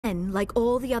And like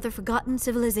all the other forgotten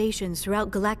civilizations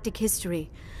throughout galactic history,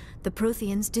 the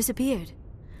Protheans disappeared.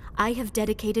 I have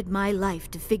dedicated my life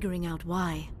to figuring out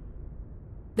why.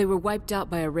 They were wiped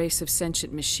out by a race of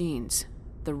sentient machines,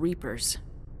 the Reapers.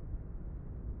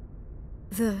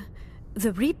 The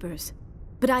Reapers?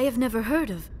 But I have never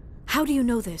heard of. How do you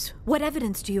know this? What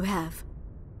evidence do you have?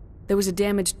 There was a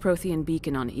damaged Prothean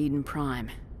beacon on Eden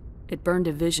Prime. It burned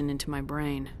a vision into my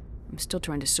brain. I'm still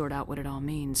trying to sort out what it all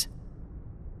means.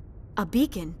 A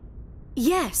beacon?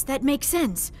 Yes, that makes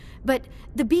sense. But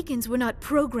the beacons were not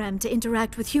programmed to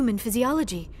interact with human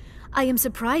physiology. I am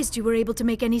surprised you were able to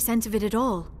make any sense of it at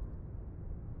all.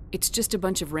 It's just a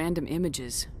bunch of random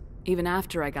images, even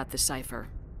after I got the cipher.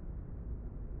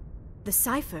 The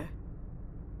cipher?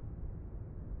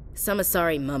 Some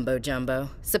Asari mumbo-jumbo,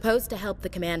 supposed to help the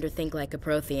commander think like a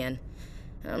Prothean.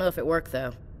 I don't know if it worked,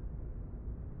 though.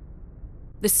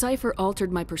 The cipher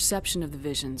altered my perception of the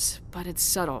visions, but it's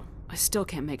subtle. I still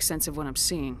can't make sense of what I'm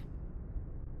seeing.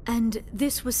 And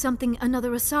this was something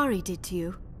another Asari did to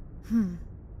you?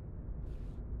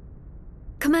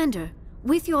 Commander,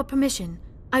 with your permission,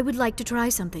 I would like to try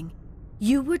something.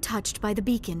 You were touched by the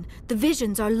beacon. The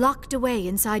visions are locked away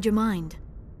inside your mind.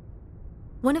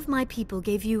 One of my people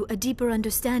gave you a deeper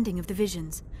understanding of the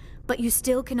visions, but you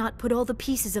still cannot put all the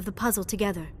pieces of the puzzle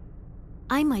together.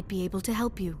 I might be able to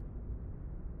help you.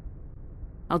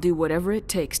 I'll do whatever it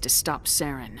takes to stop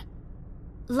Saren.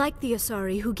 Like the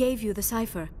Asari who gave you the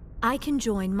cipher, I can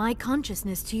join my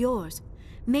consciousness to yours.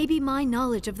 Maybe my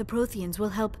knowledge of the Protheans will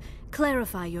help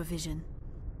clarify your vision.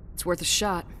 It's worth a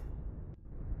shot.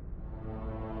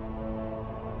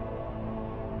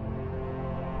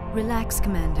 Relax,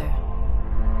 Commander.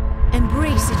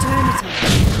 Embrace eternity.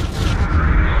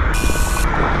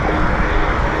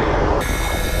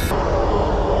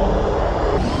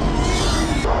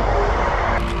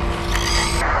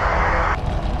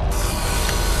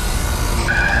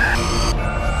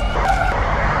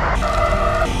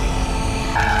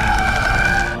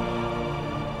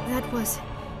 That was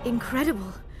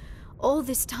incredible. All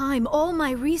this time, all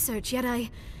my research, yet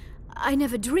I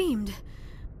never dreamed.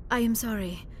 I am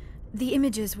sorry. The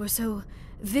images were so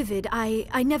vivid.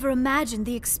 I never imagined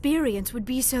the experience would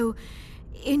be so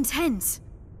intense.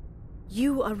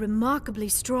 You are remarkably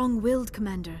strong-willed,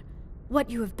 Commander. What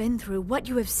you have been through, what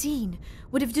you have seen,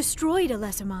 would have destroyed a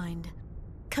lesser mind.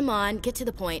 Come on, get to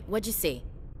the point. What'd you see?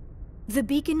 The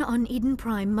beacon on Eden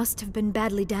Prime must have been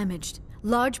badly damaged.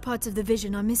 Large parts of the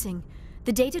vision are missing.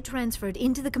 The data transferred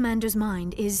into the Commander's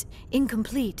mind is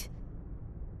incomplete.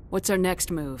 What's our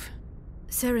next move?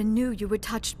 Saren knew you were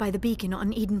touched by the beacon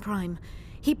on Eden Prime.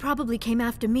 He probably came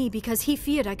after me because he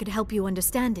feared I could help you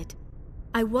understand it.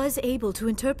 I was able to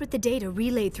interpret the data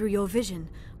relayed through your vision,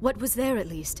 what was there at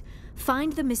least,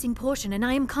 find the missing portion, and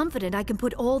I am confident I can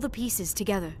put all the pieces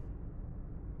together.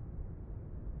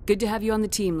 Good to have you on the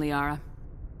team, Liara.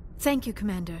 Thank you,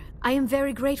 Commander. I am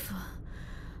very grateful.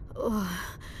 Oh,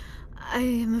 I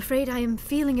am afraid I am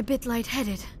feeling a bit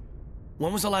lightheaded.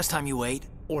 When was the last time you ate?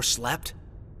 Or slept?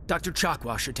 Dr.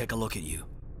 Chakwa should take a look at you.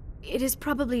 It is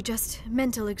probably just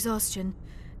mental exhaustion,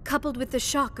 coupled with the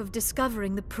shock of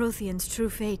discovering the Protheans' true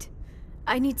fate.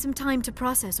 I need some time to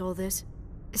process all this.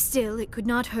 Still, it could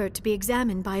not hurt to be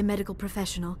examined by a medical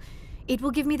professional. It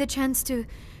will give me the chance to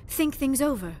think things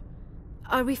over.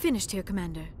 Are we finished here,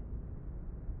 Commander?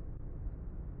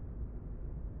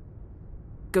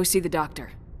 Go see the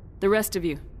doctor. The rest of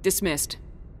you, dismissed.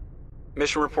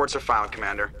 Mission reports are filed,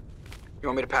 Commander. You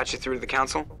want me to patch you through to the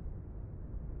Council?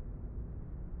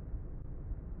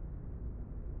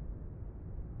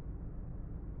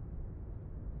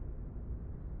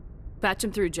 Patch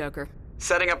him through, Joker.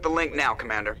 Setting up the link now,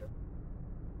 Commander.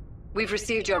 We've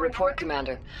received your report,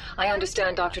 Commander. I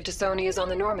understand Dr. Tassoni is on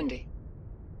the Normandy.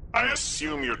 I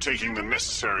assume you're taking the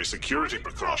necessary security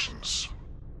precautions.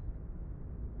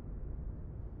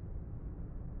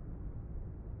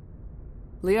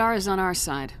 Liara's on our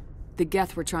side. The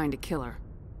Geth were trying to kill her.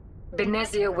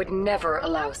 Benezia would never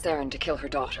allow Saren to kill her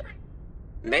daughter.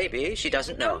 Maybe she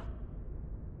doesn't know.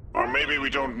 Or maybe we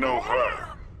don't know her.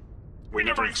 We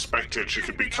never expected she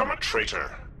could become a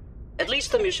traitor. At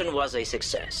least the mission was a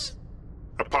success.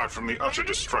 Apart from the utter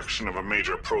destruction of a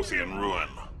major Prothean ruin.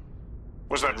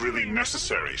 Was that really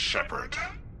necessary, Shepard?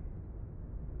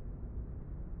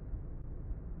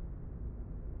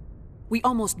 We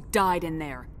almost died in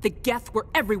there. The Geth were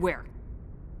everywhere.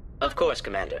 Of course,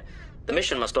 Commander. The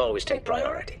mission must always take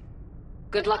priority.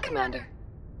 Good luck, Commander.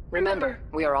 Remember,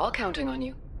 we are all counting on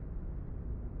you.